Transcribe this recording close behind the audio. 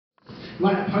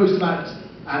write a post about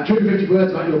 250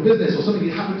 words about your business or something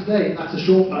that happened today, that's a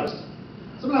short post.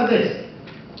 Something like this.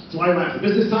 So I write for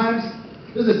Business Times.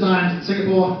 Business Times in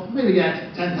Singapore, maybe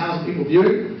get 10,000 people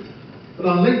viewing, but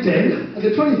on LinkedIn, I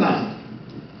get 20,000.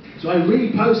 So I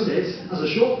repost it as a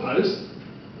short post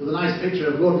with a nice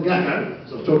picture of Gordon Gekko,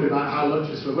 so I was talking about how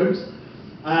lunch is for wimps.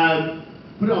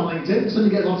 Put it on LinkedIn, suddenly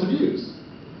get lots of views.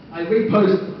 I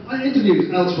repost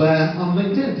interviews elsewhere on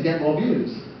LinkedIn to get more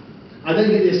views. I then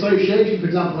get the association, for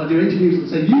example, when I do interviews and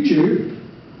say YouTube,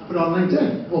 I put it on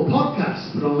LinkedIn, or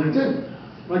podcasts, put it on LinkedIn.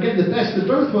 I get the best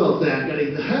of both worlds there. I'm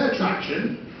getting her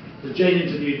traction, because Jane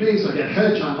interviewed me, so I get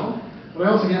her channel, but I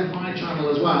also get my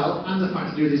channel as well, and the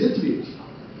fact to do these interviews.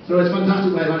 So it's a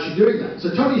fantastic way of actually doing that.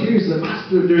 So Tony Hughes is a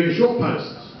master of doing short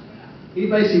posts. He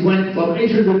basically went from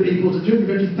 800 people to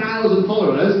 250,000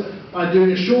 followers by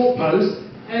doing a short post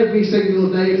every single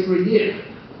day for a year.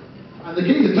 And the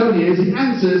key to Tony is he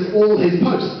answers all his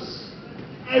posts.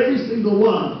 Every single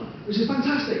one, which is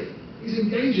fantastic. He's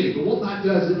engaging, but what that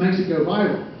does is it makes it go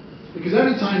viral. Because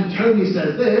every time Tony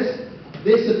says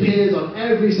this appears on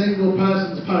every single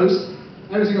person's post,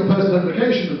 every single person's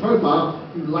notification and profile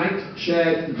who liked,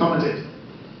 shared, and commented.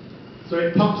 So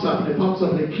it pops up and it pops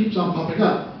up and it keeps on popping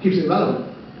up, keeps it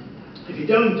relevant. If you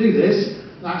don't do this,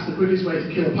 that's the quickest way to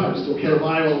kill a post or kill a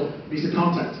viral piece of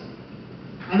content.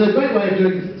 And a great way of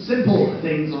doing simple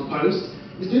things on posts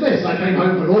is do this. I came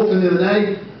home from Auckland the other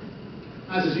day.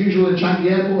 As is usual in Changi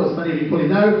Airport, as many of you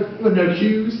probably know, there were no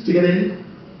queues to get in.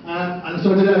 And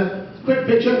so I did a quick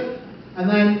picture, and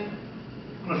then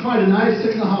on a Friday night,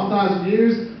 6,500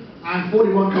 views, and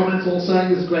 41 comments all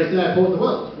saying this is the greatest airport in the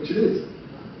world, which it is.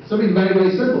 Something very,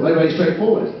 very simple, very, very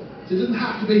straightforward. So it doesn't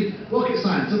have to be rocket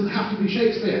science, it doesn't have to be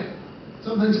Shakespeare.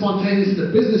 Something spontaneous in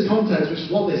the business context, which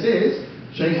is what this is,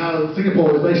 showing how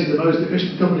Singapore is basically the most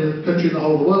efficient country in the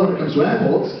whole of the world when it comes to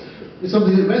airports, is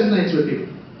something that resonates with people.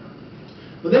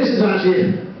 But this is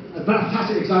actually a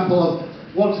fantastic example of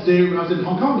what to do when I was in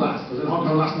Hong Kong last. I was in Hong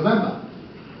Kong last November.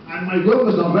 And my room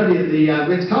was not ready at the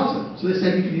Ritz-Carlton, so they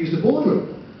said you could use the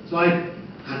boardroom. So I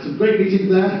had some great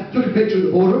meetings there, took a picture of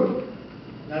the boardroom.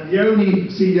 The only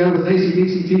CEO with an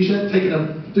AC/DC t-shirt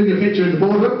doing a picture in the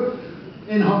boardroom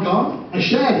in Hong Kong. I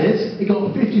shared it, it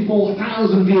got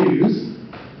 54,000 views,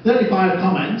 35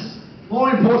 comments. More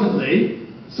importantly,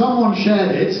 someone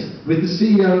shared it with the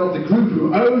CEO of the group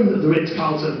who owned the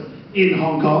Ritz-Carlton in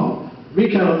Hong Kong.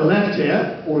 Rico on the left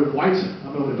here, all in white.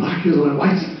 I'm not in black, he was all in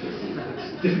white.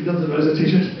 Different Guns N' Roses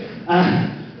t-shirt.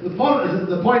 The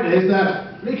point is that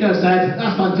Rico said,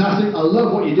 that's fantastic, I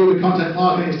love what you do with content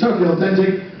marketing, it's totally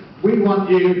authentic. We want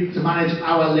you to manage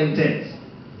our LinkedIns.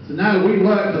 So now we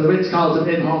work for the Ritz-Carlton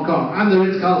in Hong Kong, and the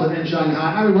Ritz-Carlton in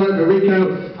Shanghai, and we work for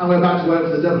Rico, and we're about to work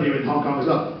for the W in Hong Kong as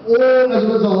well. All as a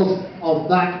result of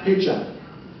that picture.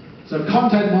 So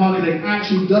content marketing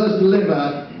actually does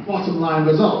deliver bottom line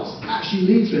results, actually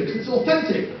leads to it, because it's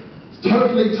authentic. It's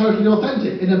totally, totally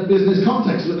authentic in a business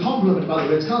context. It's a compliment about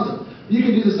the Ritz-Carlton. You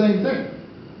can do the same thing.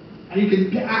 And you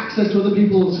can get access to other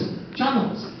people's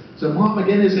channels. So Mark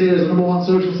McGuinness here is the #1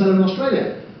 social seller in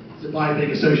Australia. So by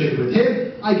being associated with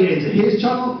him, I get into his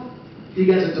channel, he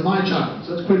gets into my channel.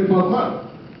 So it's quid pro quo.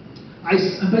 I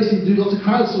basically do lots of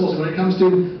crowdsourcing when it comes to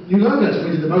new logos. When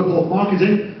we did the Mohawk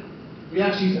marketing, we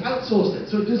actually outsourced it.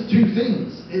 So it does two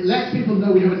things. It lets people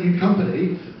know we have a new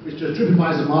company, which does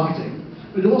TripAdvisor marketing,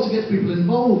 but it also gets people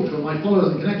involved from my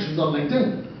followers and connections on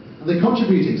LinkedIn. And they're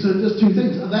contributing, so it does two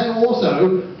things. And they're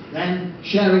also then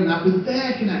sharing that with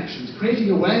their connections, creating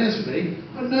awareness for me,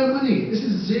 but no money. This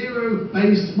is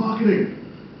zero-based marketing.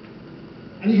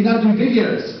 And you can now do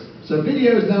videos. So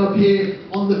videos now appear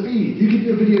on the feed. You can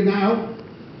do a video now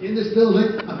in this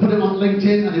building and put it on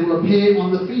LinkedIn and it will appear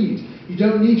on the feed. You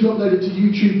don't need to upload it to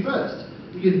YouTube first.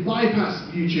 You can bypass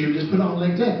YouTube and just put it on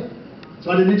LinkedIn.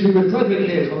 So I did an interview with Frederick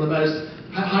here, who's one of the most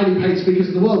highly paid speakers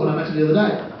in the world when I met him the other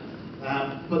day.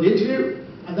 Put the interview,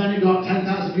 and then it got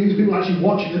 10,000 views, people actually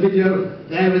watching the video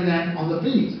there and then on the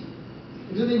feed.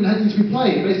 It doesn't even need to be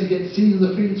played, it basically gets seen in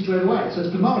the feed straight away, so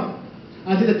it's phenomenal.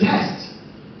 I did a test.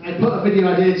 I put a video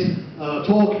I did, a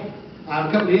talk, a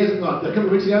couple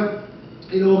of weeks ago,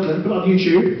 in Auckland, put it on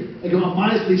YouTube. It got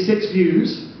minusly 6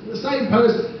 views. The same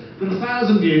post got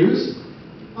 1,000 views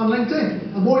on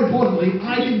LinkedIn. And more importantly,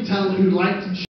 I can tell who liked and shared.